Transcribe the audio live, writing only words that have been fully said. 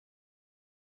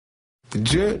The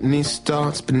journey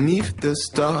starts beneath the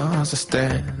stars. I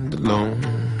stand alone.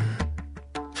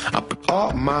 I put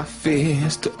all my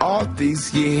fears to all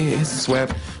these years,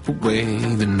 swept away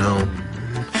the known.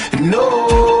 And no,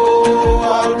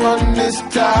 I'll run this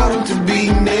town to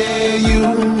be near you.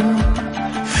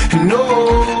 And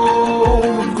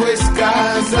no, gray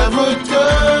skies ever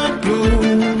turn blue.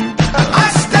 I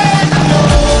stand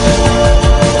alone.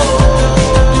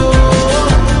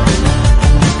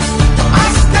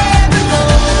 I stand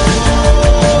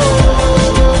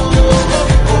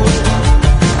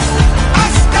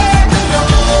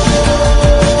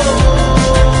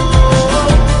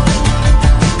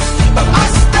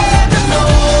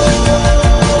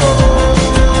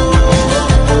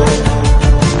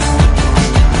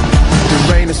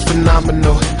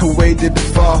phenomenal, the way that it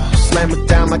fall, slam it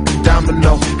down like a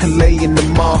domino, and lay in the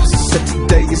moss. Said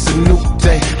today is a new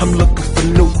day, I'm looking for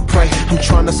new prey. I'm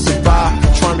trying to survive,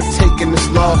 trying to take in this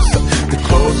loss. The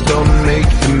clothes don't make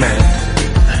the man,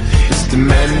 it's the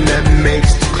man that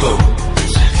makes the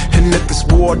clothes. And if this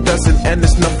war doesn't end,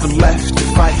 there's nothing left to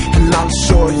fight, and I'll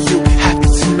assure you, happy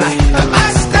tonight.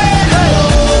 I stand alone.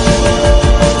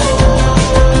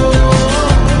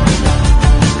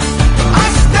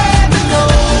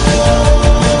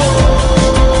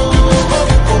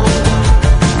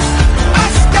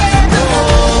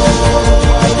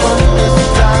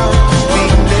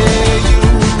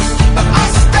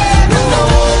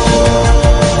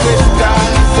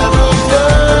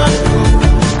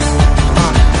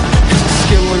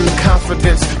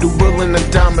 The will and the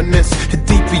dominance. The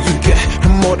deeper you get, the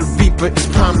more the reaper is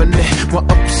prominent. Well,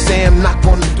 up say I'm knock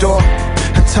on the door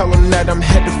and tell them that I'm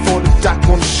headed for the dock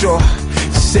on the shore.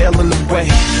 Sailing away,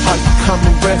 are you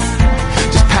coming with?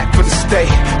 Just pack for the stay,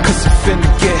 cause I'm finna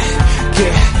get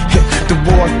hit. The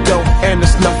war don't end,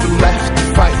 there's nothing left to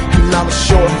fight, and I'll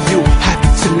assure you,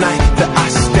 happy tonight that I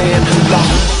stand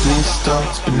alone. These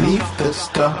stars beneath the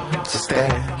stars, I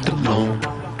stand alone.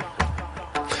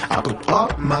 I put all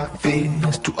my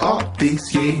fears to all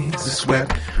these years, I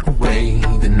swept